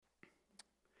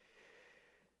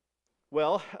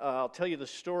Well, I'll tell you the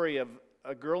story of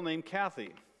a girl named Kathy.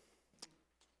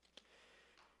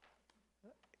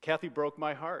 Kathy broke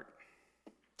my heart.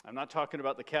 I'm not talking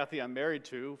about the Kathy I'm married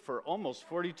to for almost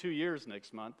 42 years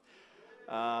next month.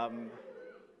 I'm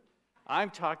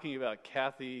talking about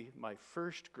Kathy, my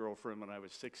first girlfriend when I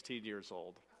was 16 years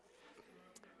old.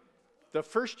 The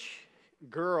first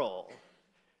girl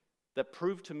that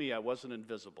proved to me I wasn't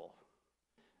invisible.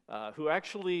 A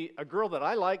girl that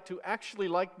I liked who actually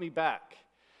liked me back.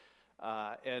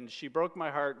 And she broke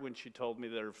my heart when she told me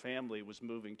that her family was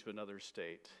moving to another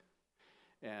state.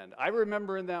 And I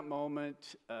remember in that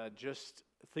moment just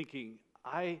thinking,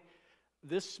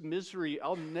 this misery,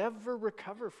 I'll never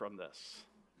recover from this.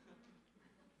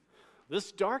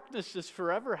 This darkness is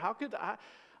forever. How could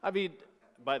I mean,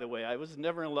 by the way, I was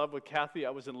never in love with Kathy.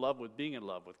 I was in love with being in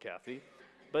love with Kathy.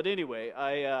 But anyway,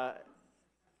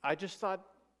 I just thought,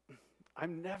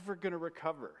 I'm never going to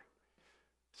recover.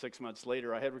 6 months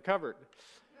later, I had recovered.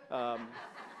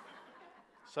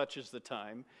 Such is the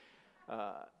time.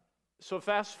 So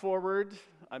fast forward,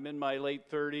 I'm in my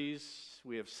late 30s.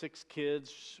 We have 6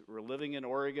 kids. We're living in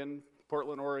Oregon,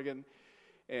 Portland, Oregon.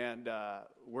 And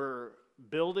we're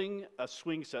building a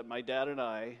swing set, my dad and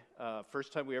I.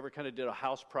 First time we ever kind of did a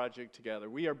house project together.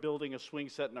 We are building a swing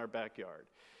set in our backyard.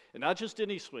 And not just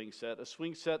any swing set, a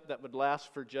swing set that would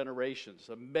last for generations,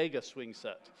 a mega swing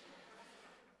set.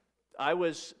 I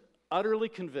was utterly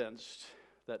convinced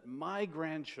that my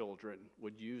grandchildren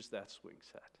would use that swing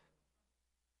set.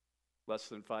 Less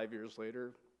than 5 years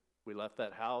later, we left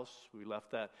that house, we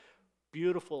left that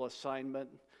beautiful assignment,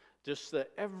 just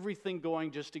everything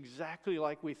going just exactly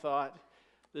like we thought.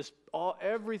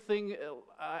 Everything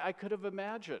I could have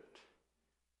imagined,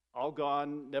 all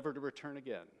gone, never to return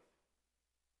again.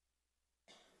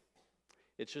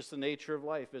 It's just the nature of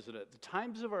life, isn't it? The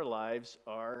times of our lives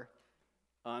are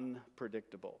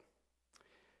unpredictable.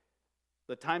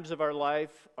 The times of our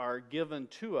life are given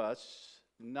to us,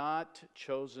 not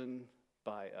chosen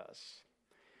by us.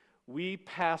 We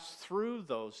pass through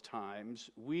those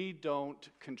times. We don't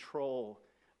control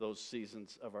those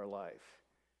seasons of our life.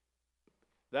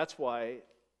 That's why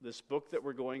this book that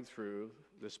we're going through,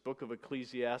 this book of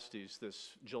Ecclesiastes this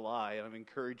July, and I'm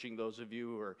encouraging those of you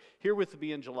who are here with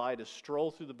me in July to stroll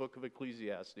through the book of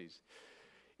Ecclesiastes,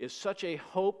 is such a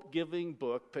hope-giving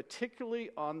book,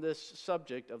 particularly on this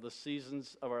subject of the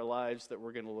seasons of our lives that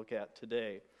we're going to look at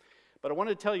today. But I want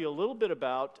to tell you a little bit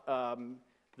about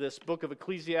this book of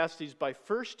Ecclesiastes by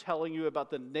first telling you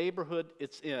about the neighborhood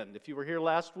it's in. If you were here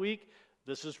last week,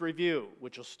 this is review,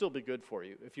 which will still be good for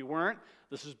you. If you weren't,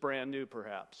 this is brand new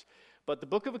perhaps. But the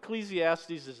book of Ecclesiastes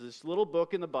is this little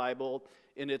book in the Bible,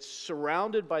 and it's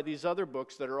surrounded by these other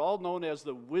books that are all known as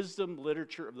the wisdom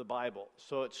literature of the Bible.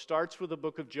 So it starts with the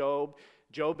book of Job.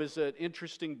 Job is an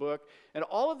interesting book. And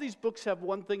all of these books have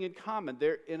one thing in common.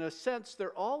 In a sense,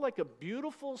 they're all like a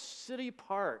beautiful city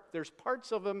park. There's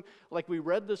parts of them, like we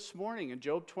read this morning in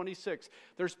Job 26.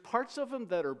 There's parts of them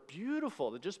that are beautiful,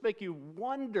 that just make you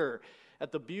wonder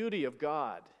at the beauty of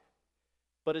God.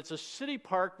 But it's a city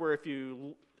park where if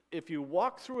you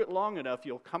walk through it long enough,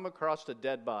 you'll come across a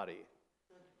dead body.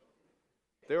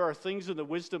 There are things in the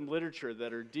wisdom literature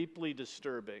that are deeply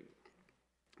disturbing.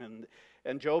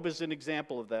 And Job is an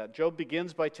example of that. Job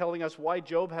begins by telling us why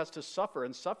Job has to suffer,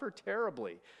 and suffer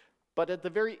terribly. But at the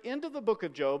very end of the book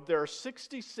of Job, there are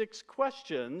 66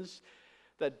 questions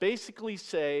that basically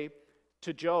say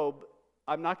to Job,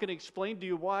 I'm not going to explain to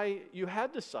you why you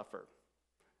had to suffer.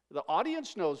 The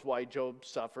audience knows why Job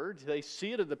suffered. They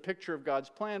see it in the picture of God's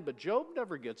plan, but Job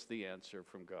never gets the answer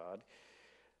from God.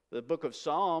 The book of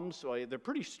Psalms, they're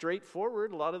pretty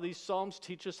straightforward. A lot of these Psalms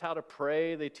teach us how to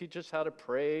pray. They teach us how to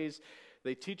praise.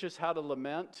 They teach us how to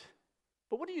lament.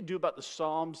 But what do you do about the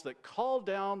Psalms that call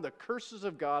down the curses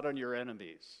of God on your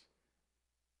enemies?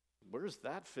 Where does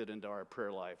that fit into our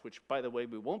prayer life? Which, by the way,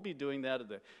 we won't be doing that at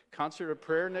the concert of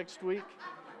prayer next week,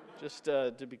 just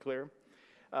to be clear.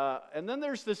 And then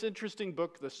there's this interesting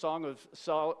book, the Song of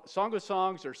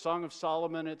Songs, or Song of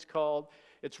Solomon it's called.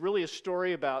 It's really a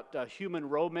story about human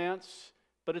romance,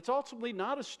 but it's ultimately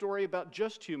not a story about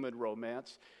just human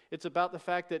romance. It's about the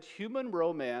fact that human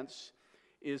romance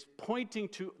is pointing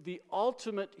to the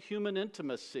ultimate human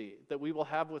intimacy that we will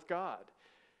have with God.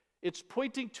 It's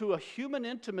pointing to a human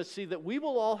intimacy that we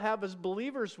will all have as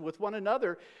believers with one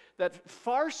another that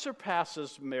far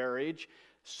surpasses marriage,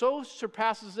 so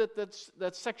surpasses it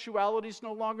that sexuality is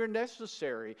no longer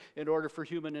necessary in order for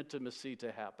human intimacy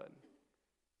to happen.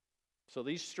 So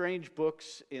these strange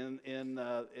books in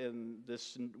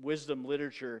this wisdom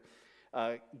literature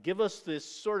give us this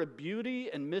sort of beauty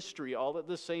and mystery all at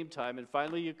the same time. And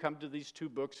finally, you come to these two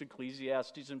books,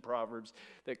 Ecclesiastes and Proverbs,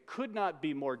 that could not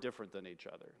be more different than each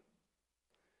other.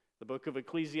 The book of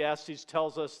Ecclesiastes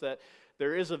tells us that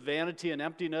there is a vanity and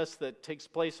emptiness that takes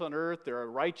place on earth. There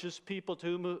are righteous people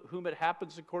to whom it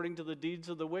happens according to the deeds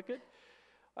of the wicked.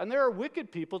 And there are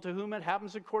wicked people to whom it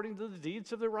happens according to the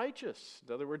deeds of the righteous.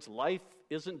 In other words, life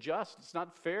isn't just. It's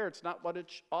not fair. It's not what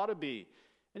it ought to be.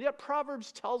 And yet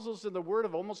Proverbs tells us in the word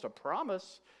of almost a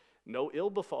promise, no ill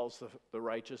befalls the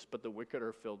righteous, but the wicked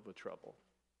are filled with trouble.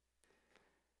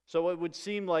 So it would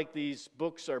seem like these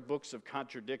books are books of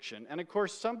contradiction. And of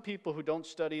course, some people who don't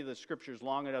study the scriptures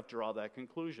long enough draw that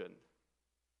conclusion.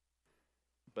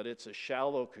 But it's a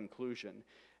shallow conclusion.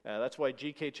 That's why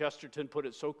G.K. Chesterton put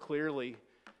it so clearly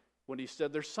when he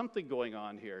said there's something going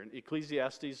on here. And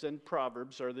Ecclesiastes and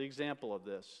Proverbs are the example of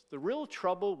this. The real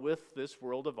trouble with this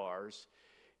world of ours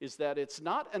is that it's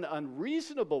not an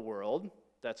unreasonable world,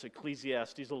 that's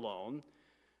Ecclesiastes alone,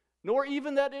 nor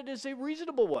even that it is a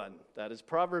reasonable one, that is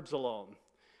Proverbs alone.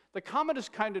 The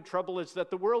commonest kind of trouble is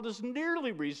that the world is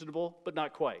nearly reasonable, but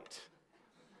not quite.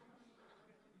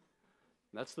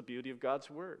 And that's the beauty of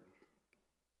God's word.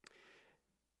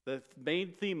 The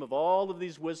main theme of all of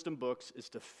these wisdom books is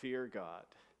to fear God.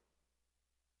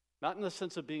 Not in the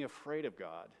sense of being afraid of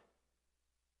God,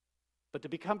 but to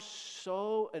become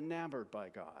so enamored by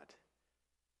God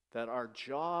that our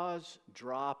jaws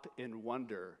drop in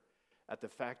wonder at the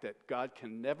fact that God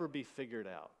can never be figured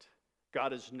out.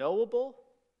 God is knowable,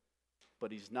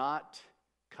 but he's not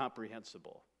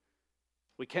comprehensible.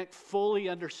 We can't fully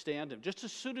understand him. Just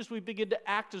as soon as we begin to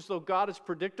act as though God is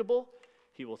predictable,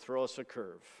 he will throw us a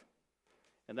curve.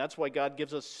 And that's why God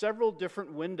gives us several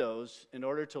different windows in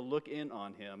order to look in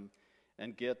on him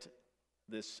and get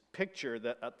this picture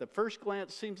that at the first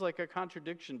glance seems like a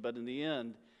contradiction, but in the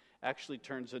end actually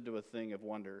turns into a thing of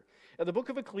wonder. And the book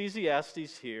of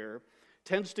Ecclesiastes here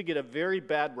tends to get a very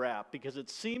bad rap because it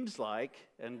seems like,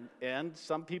 and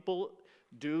some people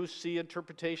do see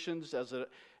interpretations as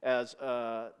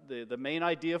the main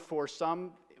idea for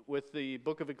some with the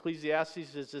book of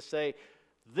Ecclesiastes is to say,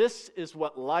 this is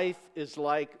what life is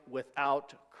like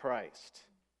without Christ.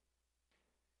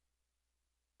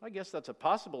 I guess that's a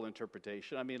possible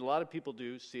interpretation. I mean, a lot of people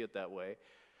do see it that way.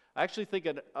 I actually think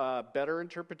a better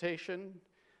interpretation,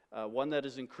 one that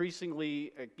is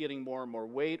increasingly getting more and more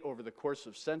weight over the course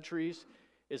of centuries,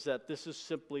 is that this is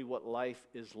simply what life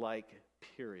is like,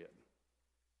 period.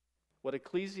 What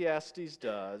Ecclesiastes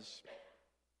does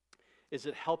is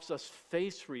it helps us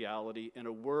face reality in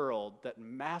a world that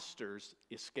masters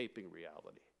escaping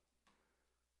reality.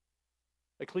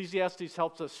 Ecclesiastes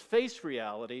helps us face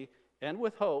reality, and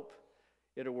with hope,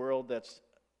 in a world that's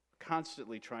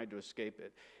constantly trying to escape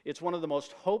it. It's one of the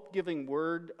most hope-giving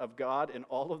word of God in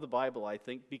all of the Bible, I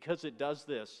think, because it does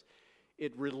this.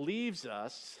 It relieves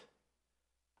us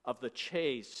of the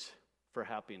chase for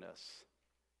happiness.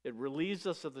 It relieves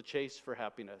us of the chase for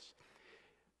happiness.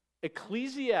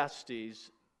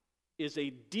 Ecclesiastes is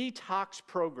a detox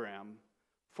program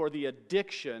for the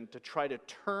addiction to try to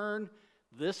turn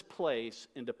this place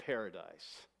into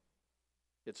paradise.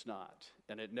 It's not,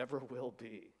 and it never will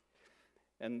be.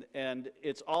 And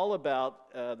it's all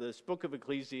about, this book of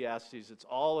Ecclesiastes, it's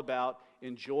all about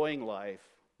enjoying life,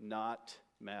 not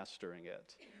mastering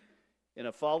it. In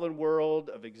a fallen world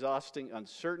of exhausting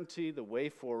uncertainty, the way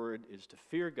forward is to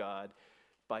fear God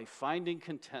by finding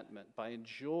contentment, by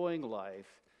enjoying life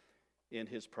in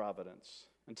his providence.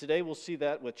 And today we'll see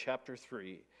that with chapter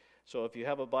 3. So if you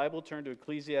have a Bible, turn to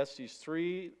Ecclesiastes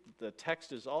 3. The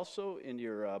text is also in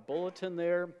your bulletin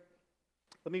there.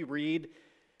 Let me read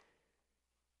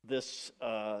this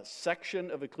section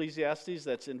of Ecclesiastes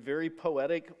that's in very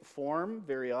poetic form,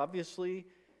 very obviously.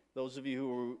 Those of you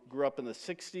who grew up in the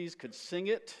 60s could sing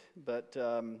it, but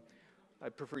I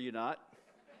prefer you not.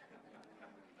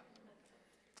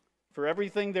 For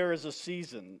everything there is a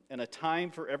season, and a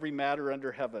time for every matter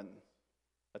under heaven,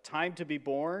 a time to be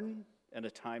born and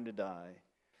a time to die,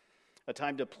 a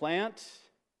time to plant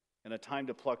and a time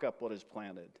to pluck up what is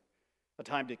planted, a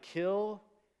time to kill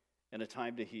and a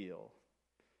time to heal,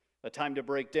 a time to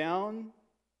break down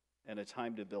and a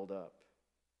time to build up,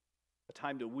 a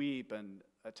time to weep and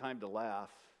a time to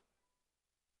laugh,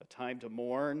 a time to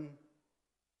mourn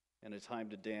and a time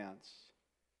to dance,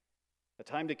 a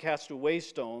time to cast away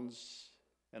stones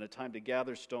and a time to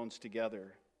gather stones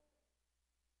together,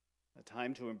 a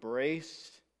time to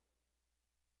embrace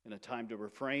and a time to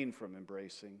refrain from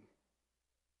embracing,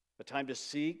 a time to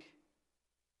seek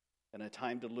and a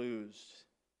time to lose,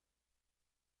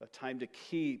 a time to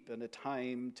keep and a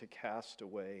time to cast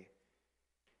away,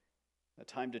 a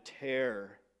time to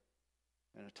tear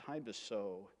and a time to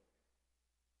sow,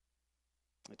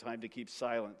 a time to keep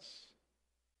silence,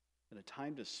 and a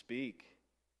time to speak,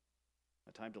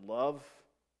 a time to love,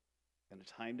 and a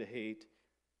time to hate,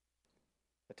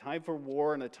 a time for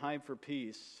war and a time for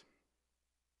peace.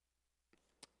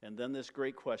 And then this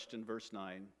great question, verse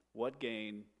 9, what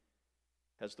gain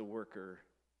has the worker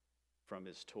from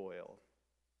his toil?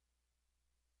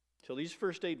 So these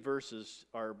first 8 verses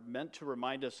are meant to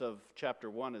remind us of chapter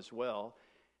 1 as well.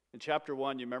 In chapter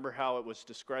 1, you remember how it was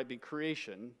describing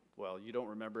creation. Well, you don't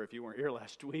remember if you weren't here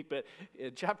last week, but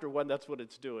in chapter 1, that's what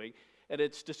it's doing. And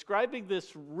it's describing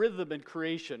this rhythm in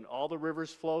creation. All the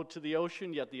rivers flow to the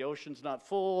ocean, yet the ocean's not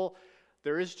full.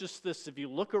 There is just this, if you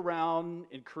look around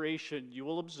in creation, you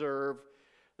will observe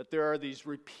that there are these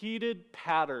repeated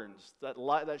patterns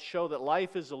that show that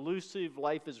life is elusive,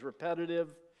 life is repetitive.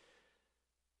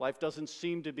 Life doesn't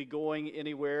seem to be going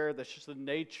anywhere. That's just the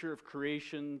nature of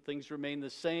creation. Things remain the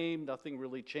same. Nothing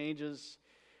really changes.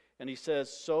 And he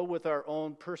says, so with our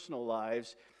own personal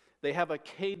lives, they have a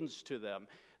cadence to them.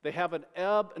 They have an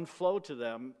ebb and flow to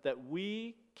them that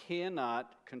we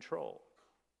cannot control.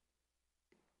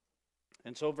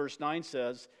 And so verse 9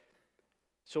 says,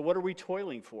 so what are we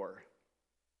toiling for?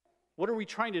 What are we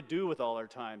trying to do with all our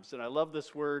times? And I love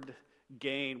this word,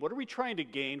 gain. What are we trying to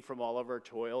gain from all of our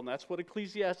toil? And that's what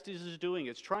Ecclesiastes is doing.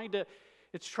 It's trying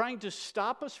to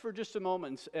stop us for just a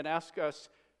moment and ask us,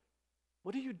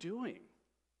 what are you doing?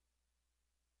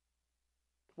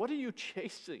 What are you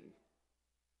chasing?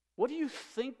 What do you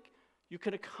think you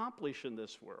can accomplish in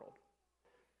this world?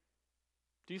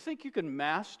 Do you think you can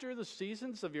master the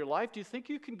seasons of your life? Do you think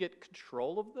you can get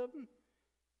control of them?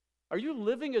 Are you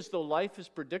living as though life is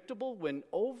predictable when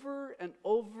over and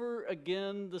over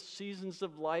again the seasons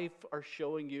of life are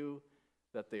showing you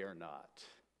that they are not?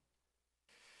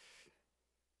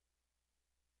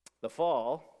 The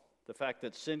fall, the fact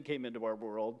that sin came into our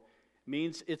world,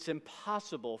 means it's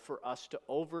impossible for us to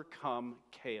overcome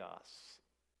chaos.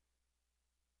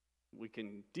 We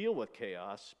can deal with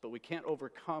chaos, but we can't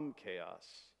overcome chaos.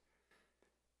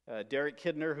 Derek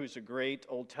Kidner, who's a great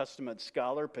Old Testament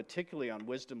scholar, particularly on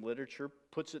wisdom literature,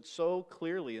 puts it so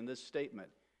clearly in this statement.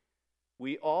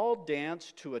 We all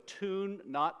dance to a tune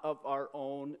not of our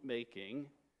own making,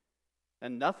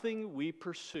 and nothing we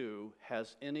pursue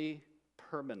has any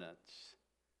permanence.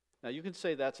 Now you can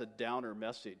say that's a downer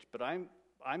message, but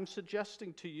I'm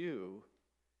suggesting to you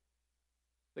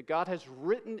that God has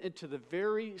written into the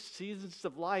very seasons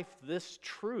of life this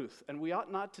truth, and we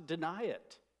ought not to deny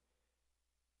it.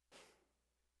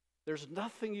 There's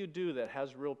nothing you do that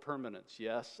has real permanence.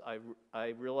 Yes, I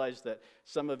realize that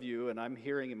some of you, and I'm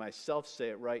hearing myself say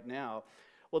it right now,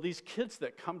 well, these kids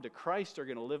that come to Christ are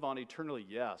going to live on eternally.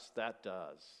 Yes, that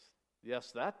does.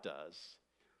 Yes, that does.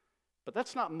 But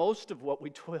that's not most of what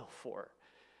we toil for,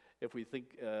 if we think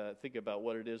about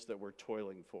what it is that we're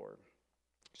toiling for.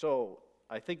 So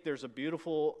I think there's a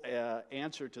beautiful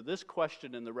answer to this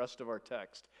question in the rest of our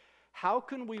text. How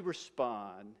can we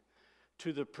respond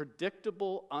to the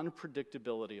predictable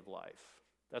unpredictability of life?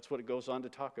 That's what it goes on to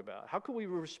talk about. How can we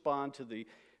respond to the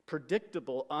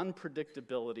predictable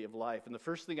unpredictability of life? And the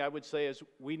first thing I would say is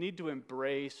we need to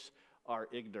embrace our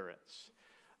ignorance.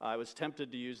 I was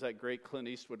tempted to use that great Clint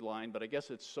Eastwood line, but I guess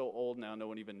it's so old now no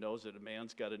one even knows it. A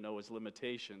man's got to know his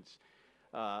limitations.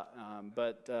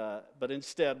 But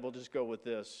instead, we'll just go with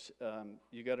this.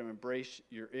 You got to embrace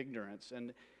your ignorance.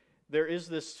 And there is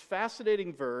this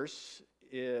fascinating verse,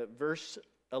 verse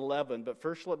 11, but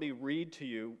first let me read to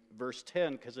you verse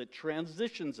 10, because it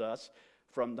transitions us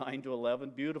from 9 to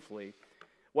 11 beautifully.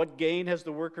 What gain has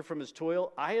the worker from his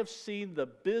toil? I have seen the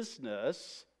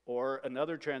business, or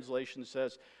another translation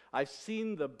says, I've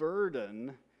seen the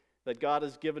burden that God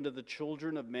has given to the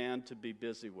children of man to be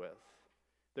busy with.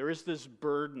 There is this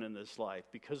burden in this life.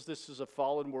 Because this is a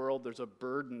fallen world, there's a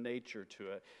burden nature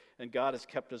to it. And God has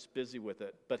kept us busy with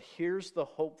it. But here's the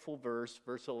hopeful verse,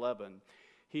 verse 11.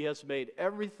 He has made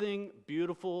everything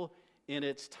beautiful in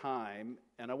its time.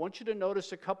 And I want you to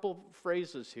notice a couple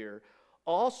phrases here.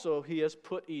 Also, he has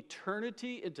put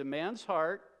eternity into man's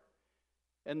heart.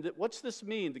 And what's this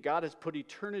mean? That God has put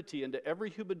eternity into every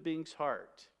human being's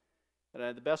heart.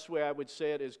 And the best way I would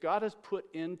say it is God has put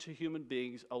into human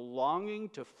beings a longing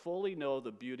to fully know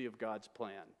the beauty of God's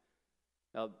plan.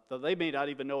 Now, they may not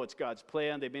even know it's God's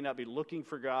plan. They may not be looking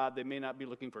for God. They may not be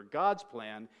looking for God's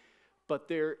plan. But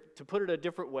to put it a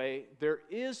different way, there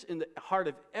is in the heart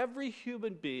of every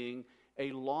human being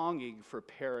a longing for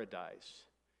paradise.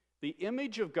 The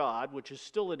image of God, which is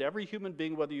still in every human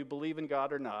being, whether you believe in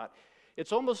God or not,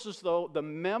 it's almost as though the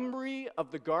memory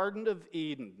of the Garden of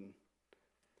Eden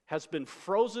has been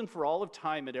frozen for all of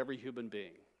time in every human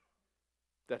being.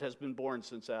 that has been born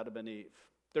since Adam and Eve.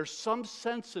 There's some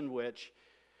sense in which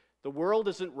the world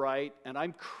isn't right, and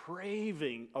I'm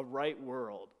craving a right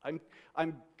world.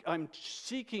 I'm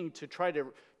seeking to try to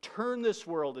turn this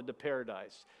world into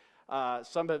paradise.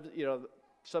 Some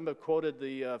have quoted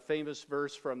the famous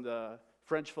verse from the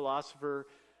French philosopher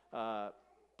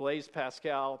Blaise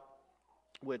Pascal,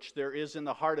 which there is in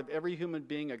the heart of every human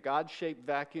being a God-shaped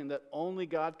vacuum that only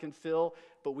God can fill,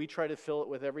 but we try to fill it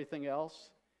with everything else.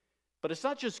 But it's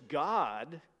not just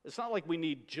God. It's not like we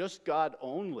need just God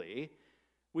only.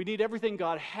 We need everything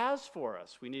God has for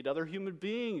us. We need other human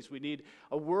beings. We need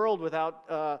a world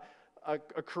without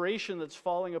a creation that's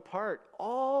falling apart.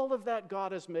 All of that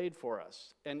God has made for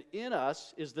us. And in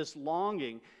us is this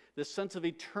longing, this sense of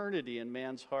eternity in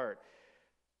man's heart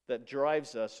that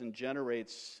drives us and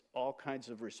generates all kinds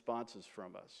of responses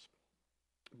from us.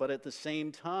 But at the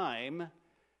same time,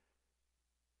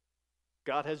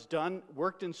 God has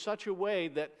worked in such a way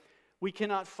that we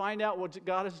cannot find out what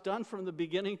God has done from the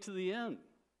beginning to the end.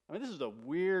 I mean, this is a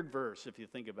weird verse if you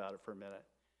think about it for a minute.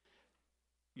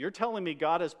 You're telling me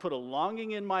God has put a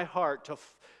longing in my heart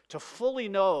to fully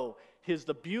know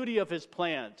the beauty of his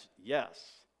plans.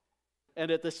 Yes. And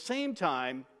at the same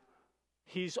time,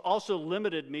 he's also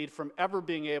limited me from ever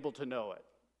being able to know it.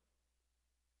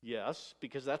 Yes,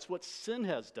 because that's what sin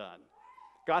has done.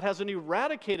 God hasn't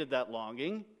eradicated that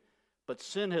longing, but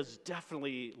sin has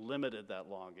definitely limited that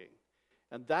longing.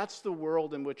 And that's the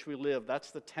world in which we live.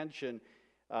 That's the tension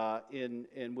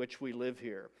in which we live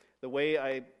here. The way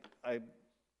I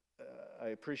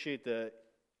appreciate the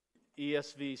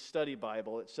ESV Study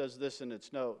Bible, it says this in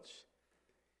its notes.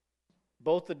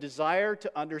 Both the desire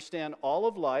to understand all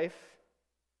of life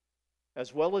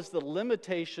as well as the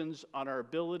limitations on our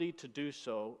ability to do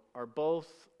so are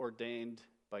both ordained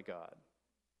by God.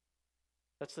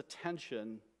 That's the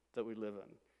tension that we live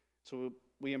in. So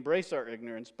we embrace our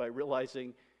ignorance by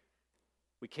realizing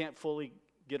we can't fully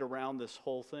get around this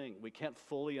whole thing. We can't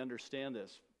fully understand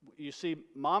this. You see,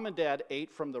 Mom and Dad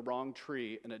ate from the wrong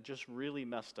tree, and it just really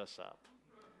messed us up.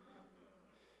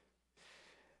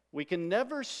 We can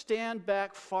never stand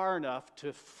back far enough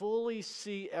to fully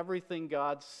see everything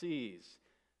God sees.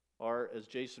 Or, as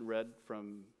Jason read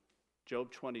from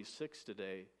Job 26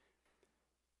 today,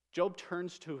 Job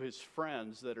turns to his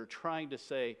friends that are trying to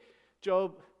say,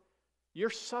 Job, your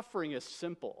suffering is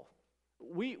simple.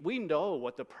 We know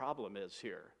what the problem is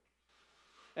here.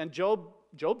 And Job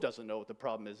doesn't know what the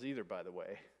problem is either, by the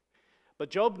way. But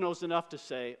Job knows enough to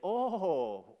say,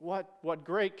 oh, what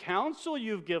great counsel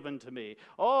you've given to me.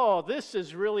 Oh, this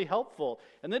is really helpful.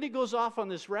 And then he goes off on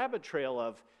this rabbit trail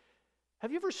of, have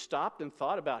you ever stopped and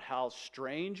thought about how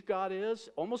strange God is?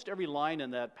 Almost every line in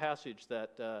that passage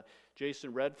that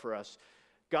Jason read for us,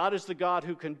 God is the God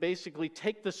who can basically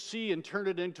take the sea and turn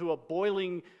it into a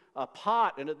boiling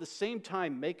pot, and at the same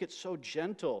time make it so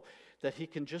gentle that he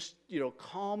can just,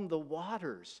 calm the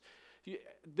waters.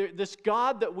 This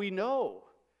God that we know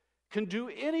can do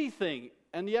anything,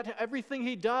 and yet everything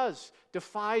he does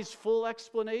defies full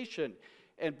explanation.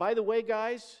 And by the way,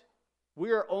 guys,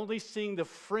 we are only seeing the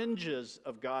fringes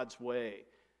of God's way.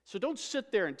 So don't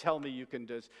sit there and tell me you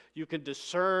can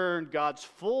discern God's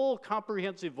full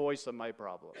comprehensive voice on my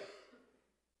problem.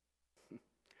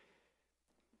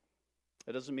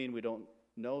 That doesn't mean we don't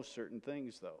know certain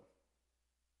things, though.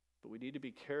 But we need to be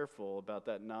careful about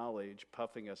that knowledge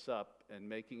puffing us up and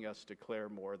making us declare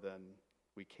more than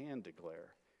we can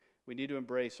declare. We need to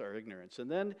embrace our ignorance. And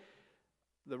then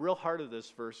the real heart of this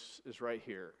verse is right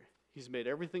here. He's made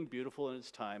everything beautiful in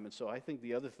its time. And so I think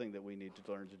the other thing that we need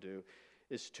to learn to do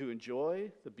is to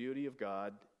enjoy the beauty of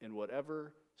God in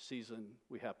whatever season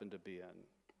we happen to be in.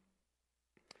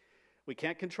 We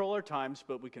can't control our times,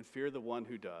 but we can fear the one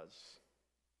who does.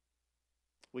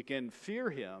 We can fear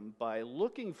him by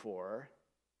looking for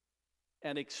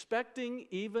and expecting,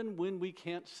 even when we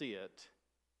can't see it,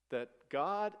 that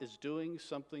God is doing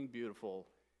something beautiful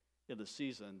in the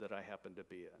season that I happen to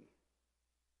be in.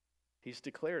 He's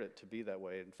declared it to be that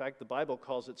way. In fact, the Bible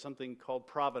calls it something called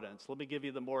providence. Let me give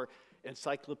you the more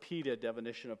encyclopedia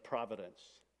definition of providence.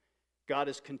 God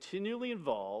is continually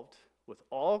involved with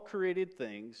all created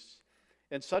things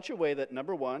in such a way that,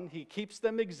 number one, he keeps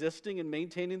them existing and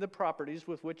maintaining the properties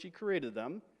with which he created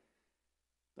them.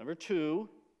 Number two,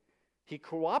 he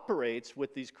cooperates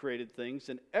with these created things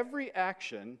in every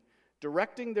action,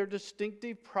 directing their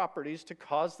distinctive properties to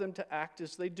cause them to act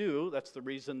as they do. That's the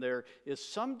reason there is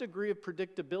some degree of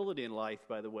predictability in life,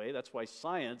 by the way. That's why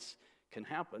science can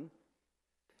happen.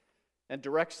 And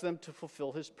directs them to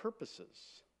fulfill his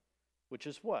purposes, which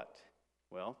is what?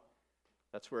 Well,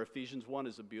 That's where Ephesians 1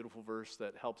 is a beautiful verse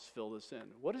that helps fill this in.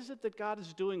 What is it that God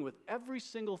is doing with every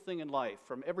single thing in life,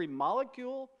 from every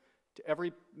molecule to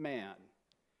every man?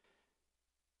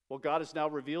 Well, God has now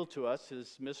revealed to us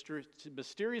his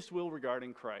mysterious will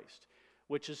regarding Christ,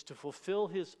 which is to fulfill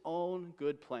his own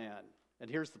good plan. And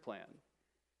here's the plan.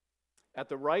 At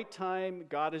the right time,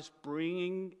 God is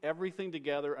bringing everything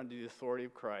together under the authority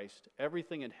of Christ,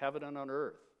 everything in heaven and on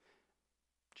earth.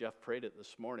 Jeff prayed it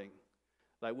this morning.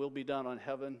 Thy will be done on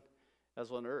heaven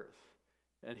as on earth.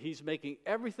 And he's making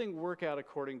everything work out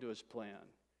according to his plan,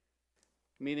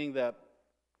 meaning that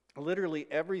literally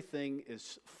everything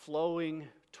is flowing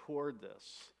toward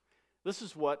this. This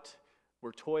is what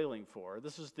we're toiling for.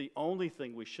 This is the only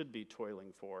thing we should be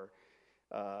toiling for.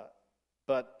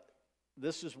 But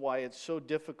this is why it's so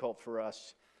difficult for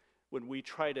us when we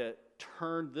try to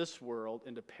turn this world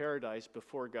into paradise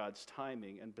before God's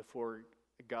timing and before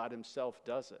God himself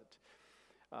does it.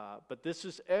 But this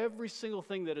is every single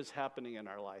thing that is happening in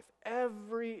our life.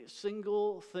 Every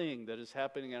single thing that is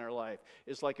happening in our life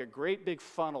is like a great big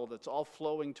funnel that's all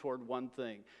flowing toward one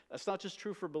thing. That's not just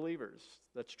true for believers.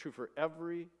 That's true for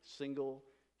every single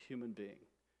human being.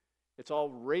 It's all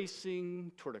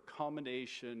racing toward a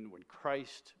culmination when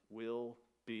Christ will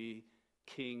be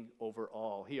king over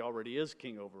all. He already is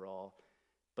king over all,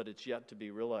 but it's yet to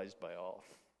be realized by all.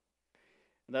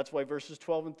 And that's why verses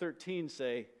 12 and 13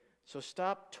 say, so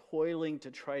stop toiling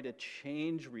to try to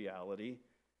change reality.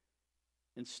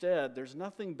 Instead, there's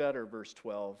nothing better, verse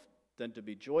 12, than to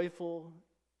be joyful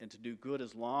and to do good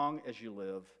as long as you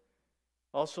live.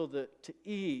 Also, to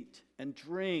eat and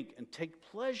drink and take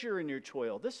pleasure in your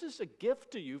toil. This is a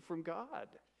gift to you from God.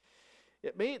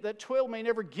 That toil may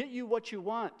never get you what you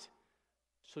want.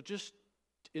 So just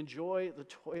enjoy the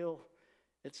toil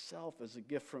itself as a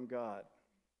gift from God.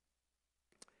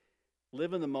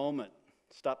 Live in the moment.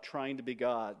 Stop trying to be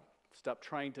God. Stop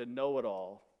trying to know it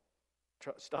all.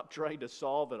 Stop trying to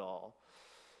solve it all.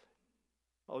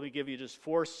 Let me give you just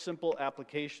 4 simple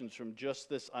applications from just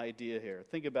this idea here.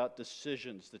 Think about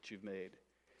decisions that you've made.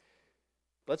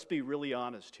 Let's be really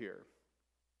honest here.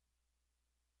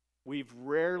 We've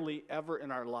rarely ever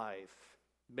in our life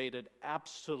made an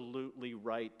absolutely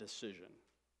right decision.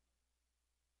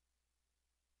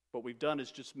 What we've done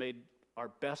is just made our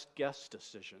best guess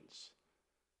decisions.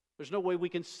 There's no way we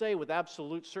can say with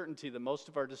absolute certainty that most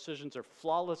of our decisions are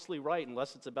flawlessly right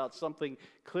unless it's about something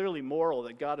clearly moral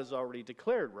that God has already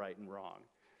declared right and wrong.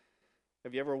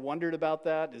 Have you ever wondered about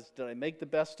that? Did I make the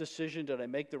best decision? Did I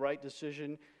make the right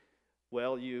decision?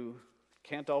 Well, you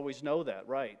can't always know that,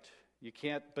 right? You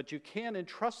can't, but you can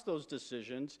entrust those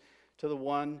decisions to the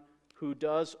one who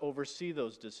does oversee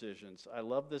those decisions. I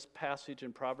love this passage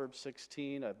in Proverbs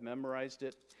 16. I've memorized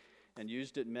it and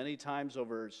used it many times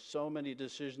over so many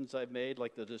decisions I've made,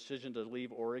 like the decision to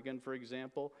leave Oregon, for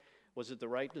example. Was it the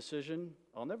right decision?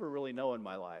 I'll never really know in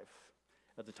my life.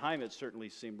 At the time, it certainly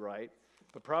seemed right.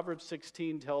 But Proverbs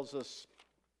 16 tells us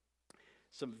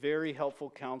some very helpful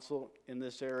counsel in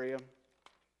this area.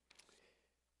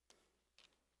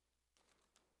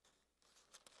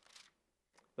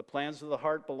 The plans of the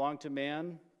heart belong to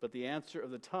man, but the answer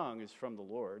of the tongue is from the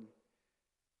Lord.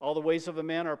 All the ways of a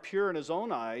man are pure in his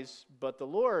own eyes, but the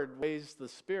Lord weighs the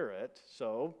spirit.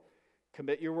 So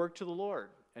commit your work to the Lord,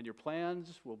 and your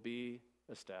plans will be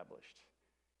established.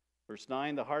 Verse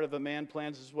 9, the heart of a man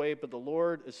plans his way, but the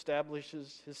Lord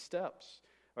establishes his steps.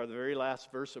 Or the very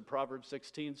last verse of Proverbs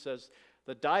 16 says,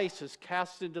 the dice is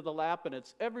cast into the lap, and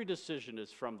its every decision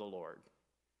is from the Lord.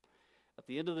 At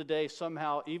the end of the day,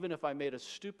 somehow, even if I made a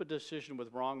stupid decision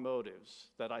with wrong motives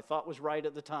that I thought was right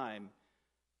at the time,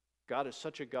 God is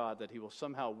such a God that he will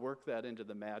somehow work that into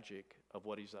the magic of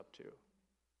what he's up to.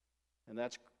 And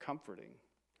that's comforting.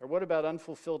 Or what about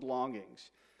unfulfilled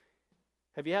longings?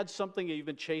 Have you had something that you've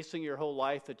been chasing your whole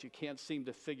life that you can't seem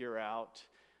to figure out?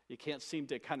 You can't seem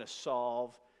to kind of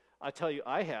solve? I tell you,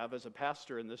 I have as a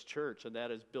pastor in this church, and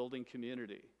that is building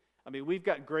community. I mean, we've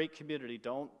got great community.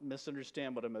 Don't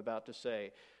misunderstand what I'm about to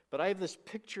say. But I have this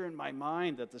picture in my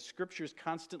mind that the scriptures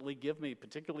constantly give me,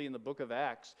 particularly in the book of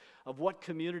Acts, of what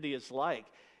community is like.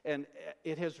 And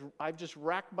I've just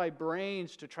racked my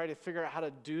brains to try to figure out how to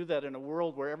do that in a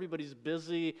world where everybody's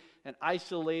busy and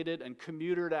isolated and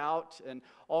commuted out and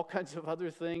all kinds of other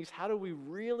things. How do we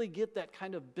really get that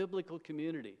kind of biblical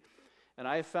community? And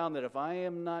I have found that if I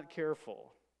am not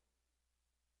careful,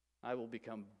 I will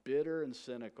become bitter and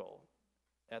cynical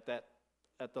at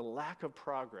the lack of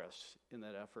progress in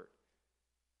that effort.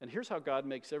 And here's how God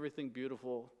makes everything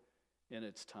beautiful in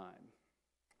its time.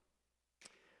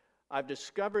 I've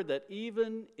discovered that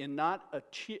even in not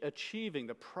achieving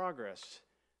the progress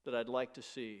that I'd like to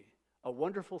see, a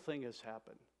wonderful thing has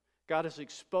happened. God has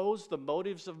exposed the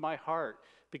motives of my heart,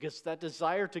 because that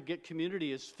desire to get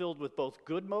community is filled with both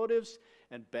good motives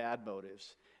and bad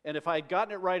motives. And if I had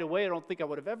gotten it right away, I don't think I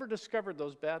would have ever discovered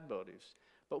those bad motives.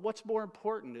 But what's more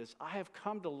important is I have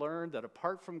come to learn that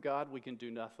apart from God, we can do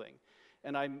nothing.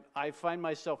 And I find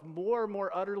myself more and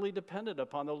more utterly dependent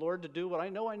upon the Lord to do what I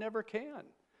know I never can.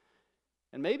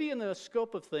 And maybe in the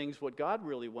scope of things, what God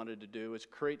really wanted to do is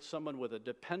create someone with a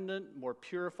dependent, more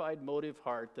purified motive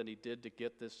heart than he did to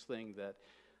get this thing that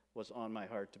was on my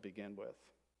heart to begin with.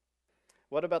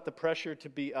 What about the pressure to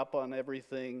be up on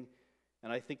everything?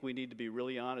 And I think we need to be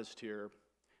really honest here.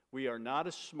 We are not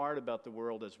as smart about the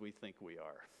world as we think we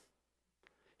are.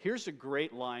 Here's a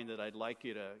great line that I'd like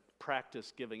you to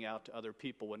practice giving out to other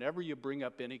people whenever you bring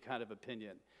up any kind of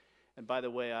opinion. And by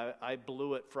the way, I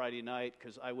blew it Friday night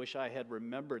because I wish I had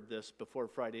remembered this before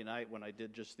Friday night when I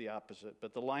did just the opposite.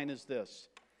 But the line is this: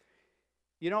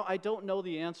 I don't know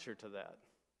the answer to that.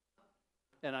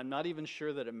 And I'm not even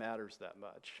sure that it matters that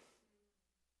much.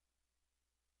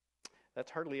 That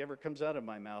hardly ever comes out of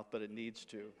my mouth, but it needs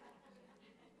to.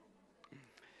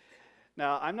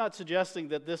 Now, I'm not suggesting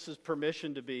that this is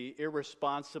permission to be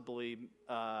irresponsibly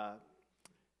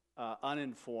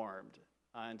uninformed.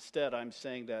 Instead, I'm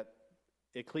saying that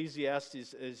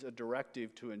Ecclesiastes is a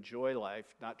directive to enjoy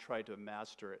life, not try to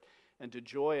master it, and to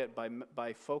enjoy it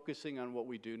by focusing on what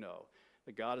we do know,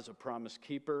 that God is a promise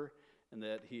keeper, and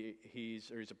that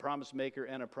he's a promise maker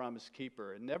and a promise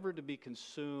keeper, and never to be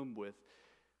consumed with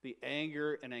the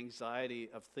anger and anxiety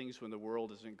of things when the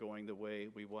world isn't going the way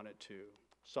we want it to.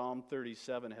 Psalm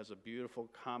 37 has a beautiful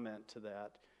comment to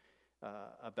that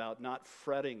about not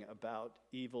fretting about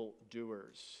evil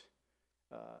doers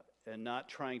and not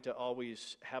trying to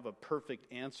always have a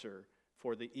perfect answer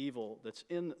for the evil that's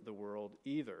in the world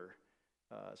either.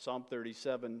 Psalm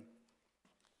 37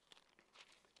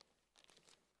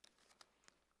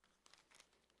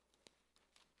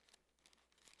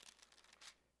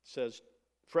 says,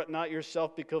 "Fret not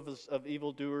yourself because of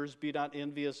evildoers, be not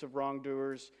envious of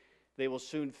wrongdoers. They will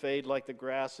soon fade like the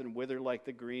grass and wither like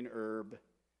the green herb."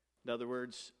 In other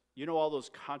words, all those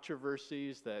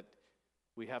controversies that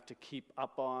we have to keep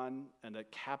up on and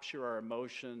that capture our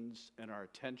emotions and our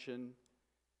attention.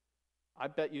 I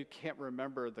bet you can't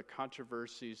remember the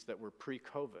controversies that were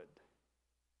pre-COVID.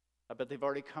 I bet they've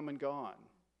already come and gone.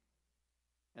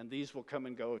 And these will come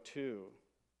and go too.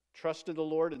 Trust in the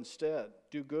Lord instead.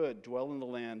 Do good, dwell in the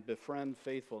land, befriend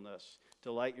faithfulness.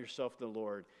 Delight yourself in the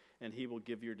Lord, and he will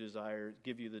give you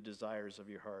the desires of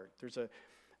your heart.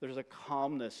 There's a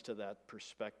calmness to that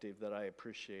perspective that I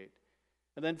appreciate.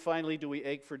 And then finally, do we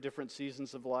ache for different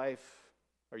seasons of life?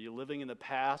 Are you living in the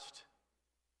past?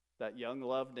 That young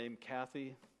love named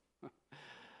Kathy?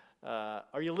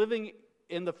 Are you living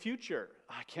in the future?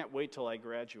 I can't wait till I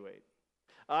graduate.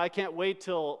 I can't wait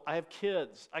till I have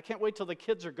kids. I can't wait till the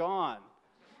kids are gone.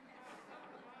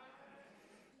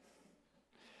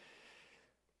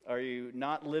 Are you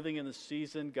not living in the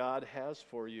season God has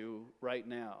for you right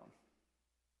now?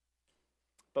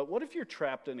 But what if you're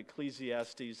trapped in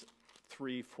Ecclesiastes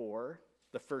 3:4,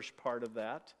 the first part of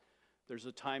that? There's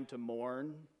a time to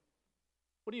mourn.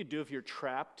 What do you do if you're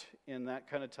trapped in that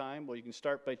kind of time? Well, you can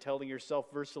start by telling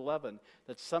yourself, verse 11,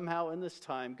 that somehow in this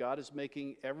time, God is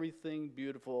making everything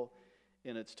beautiful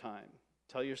in its time.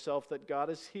 Tell yourself that God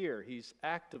is here. He's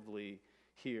actively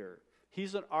here.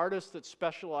 He's an artist that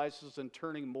specializes in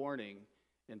turning mourning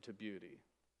into beauty.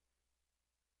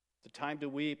 The time to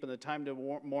weep and the time to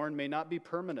mourn may not be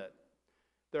permanent.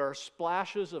 There are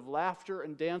splashes of laughter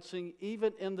and dancing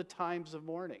even in the times of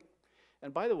mourning.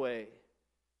 And by the way,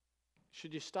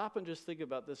 should you stop and just think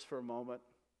about this for a moment?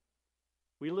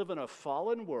 We live in a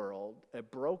fallen world, a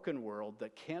broken world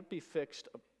that can't be fixed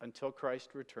until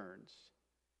Christ returns.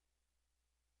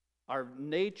 Our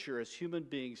nature as human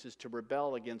beings is to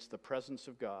rebel against the presence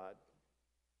of God.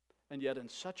 And yet in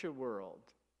such a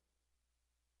world,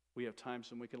 we have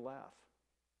times when we can laugh.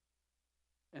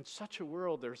 In such a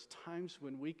world, there's times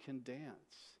when we can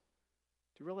dance.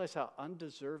 Do you realize how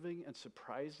undeserving and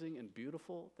surprising and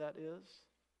beautiful that is?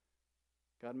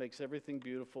 God makes everything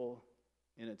beautiful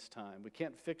in its time. We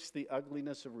can't fix the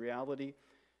ugliness of reality,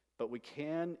 but we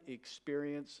can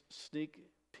experience sneak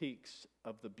peeks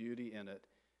of the beauty in it,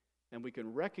 and we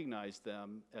can recognize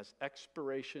them as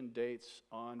expiration dates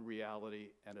on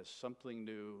reality and as something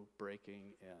new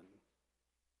breaking in.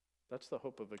 That's the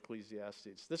hope of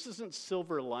Ecclesiastes. This isn't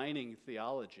silver lining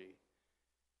theology.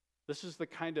 This is the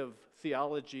kind of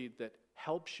theology that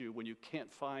helps you when you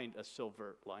can't find a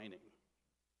silver lining.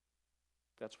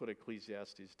 That's what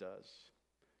Ecclesiastes does.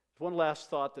 There's one last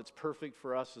thought that's perfect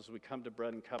for us as we come to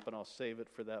bread and cup, and I'll save it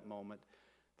for that moment.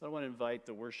 But I want to invite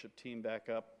the worship team back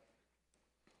up.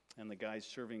 and the guys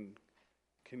serving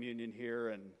communion here.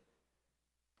 And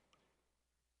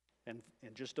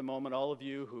in just a moment, all of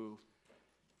you who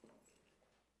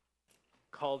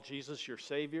call Jesus your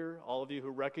Savior, all of you who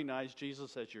recognize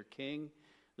Jesus as your King,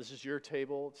 this is your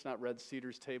table. It's not Red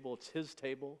Cedar's table, it's his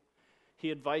table. He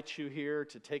invites you here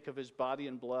to take of his body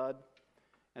and blood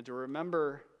and to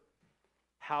remember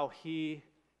how his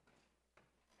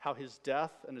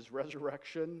death and his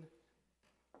resurrection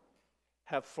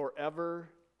have forever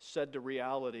said to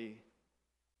reality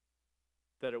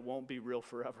that it won't be real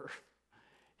forever.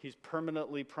 He's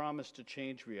permanently promised to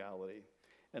change reality.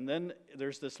 And then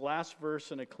there's this last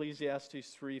verse in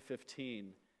Ecclesiastes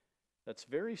 3:15 that's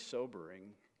very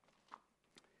sobering.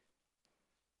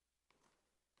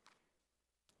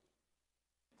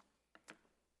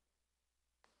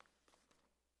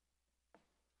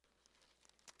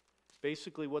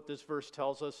 Basically, what this verse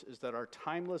tells us is that our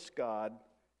timeless God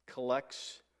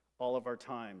collects all of our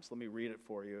times. Let me read it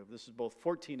for you. This is both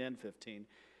 14 and 15.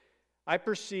 I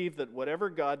perceive that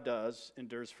whatever God does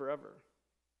endures forever.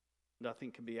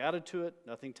 Nothing can be added to it,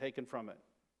 nothing taken from it.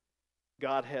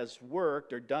 God has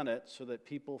worked or done it so that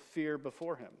people fear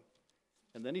before him.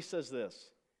 And then he says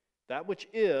this, that which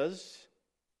is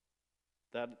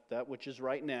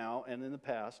right now and in the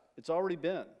past, it's already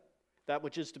been. That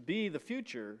which is to be the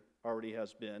future already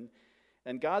has been.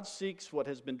 And God seeks what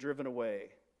has been driven away.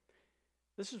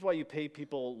 This is why you pay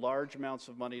people large amounts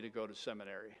of money to go to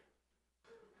seminary.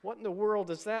 What in the world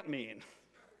does that mean?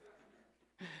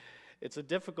 It's a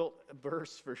difficult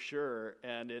verse for sure,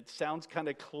 and it sounds kind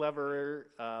of clever,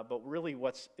 but really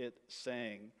what's it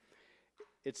saying?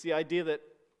 It's the idea that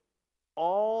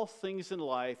all things in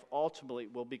life ultimately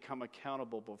will become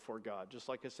accountable before God. Just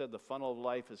like I said, the funnel of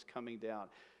life is coming down.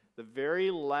 The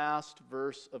very last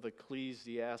verse of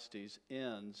Ecclesiastes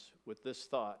ends with this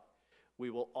thought. We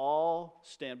will all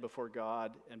stand before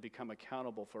God and become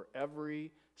accountable for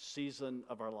every season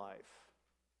of our life.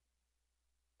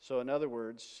 So in other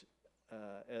words,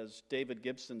 as David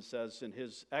Gibson says in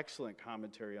his excellent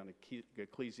commentary on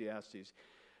Ecclesiastes,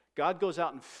 God goes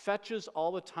out and fetches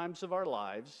all the times of our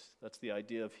lives. That's the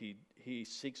idea of he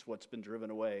seeks what's been driven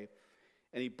away,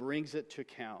 and he brings it to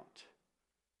account.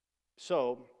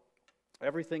 So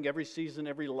everything, every season,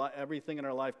 everything in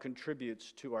our life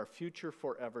contributes to our future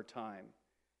forever time.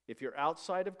 If you're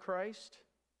outside of Christ,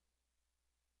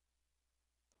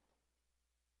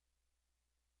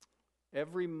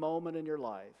 every moment in your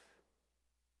life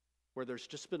where there's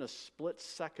just been a split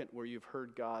second where you've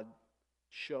heard God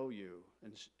show you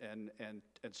and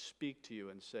speak to you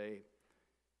and say,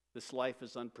 this life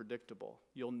is unpredictable.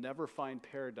 You'll never find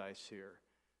paradise here.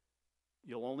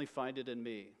 You'll only find it in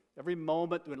me. Every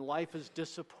moment when life has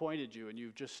disappointed you and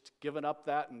you've just given up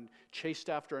that and chased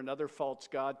after another false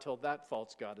god till that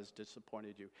false god has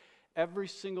disappointed you. Every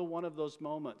single one of those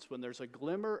moments when there's a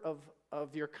glimmer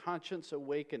of your conscience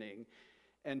awakening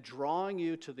and drawing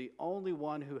you to the only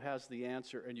one who has the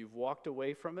answer and you've walked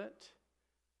away from it,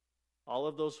 all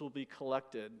of those will be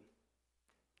collected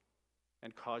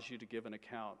and cause you to give an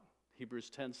account. Hebrews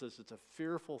 10 says it's a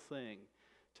fearful thing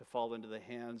to fall into the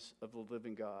hands of the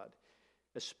living God,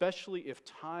 especially if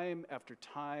time after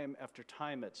time after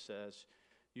time, it says,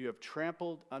 you have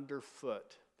trampled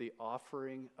underfoot the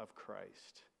offering of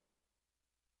Christ.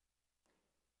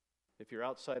 If you're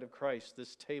outside of Christ,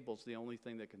 this table's the only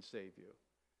thing that can save you.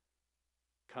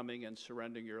 Coming and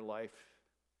surrendering your life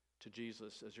to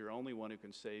Jesus as your only one who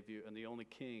can save you and the only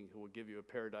King who will give you a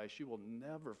paradise you will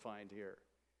never find here.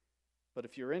 But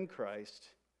if you're in Christ,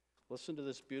 listen to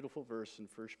this beautiful verse in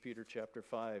 1 Peter chapter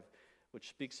 5, which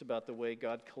speaks about the way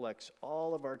God collects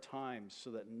all of our times so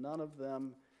that none of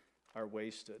them are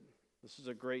wasted. This is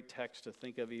a great text to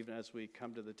think of even as we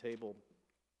come to the table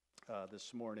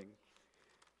this morning.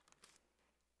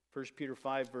 1 Peter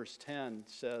 5 verse 10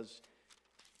 says,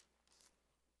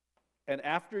 and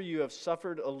after you have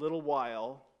suffered a little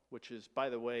while, which is, by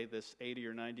the way, this 80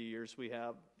 or 90 years we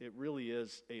have, it really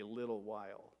is a little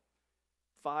while.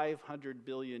 500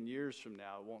 billion years from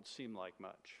now, it won't seem like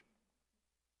much.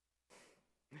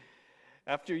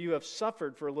 After you have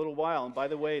suffered for a little while, and by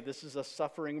the way, this is a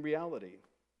suffering reality.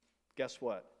 Guess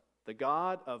what? The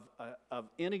God of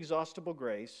inexhaustible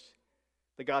grace,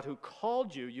 the God who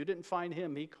called you, you didn't find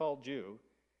him, he called you.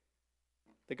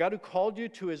 The God who called you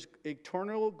to his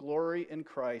eternal glory in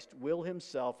Christ will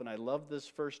himself, and I love this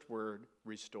first word,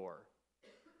 restore.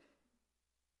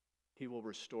 He will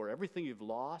restore everything you've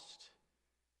lost,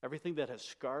 everything that has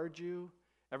scarred you,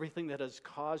 everything that has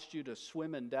caused you to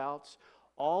swim in doubts.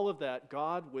 All of that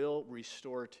God will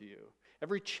restore to you.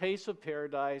 Every chase of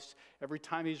paradise, every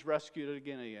time he's rescued it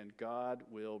again, God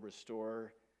will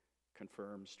restore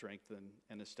confirm, strengthen,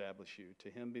 and establish you.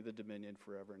 To him be the dominion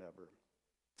forever and ever.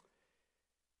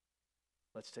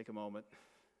 Let's take a moment,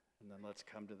 and then let's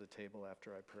come to the table after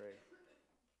I pray.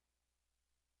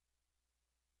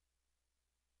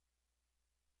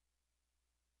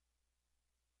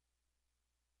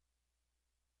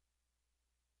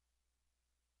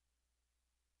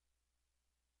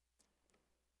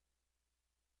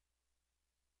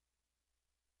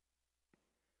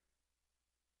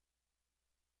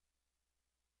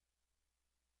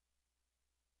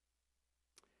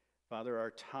 Father,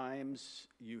 our times,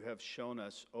 you have shown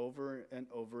us over and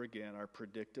over again, are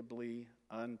predictably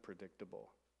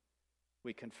unpredictable.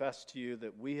 We confess to you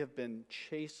that we have been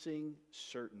chasing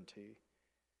certainty.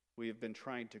 We have been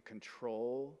trying to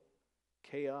control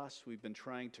chaos. We've been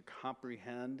trying to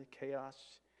comprehend chaos,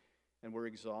 and we're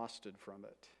exhausted from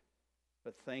it.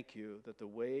 But thank you that the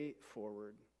way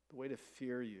forward, the way to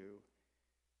fear you,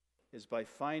 is by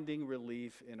finding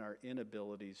relief in our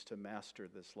inabilities to master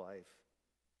this life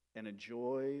and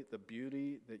enjoy the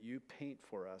beauty that you paint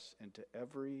for us into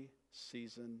every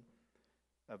season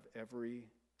of every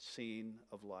scene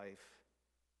of life,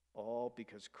 all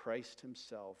because Christ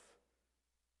himself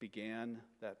began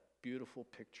that beautiful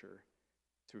picture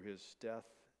through his death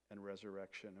and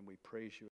resurrection, and we praise you.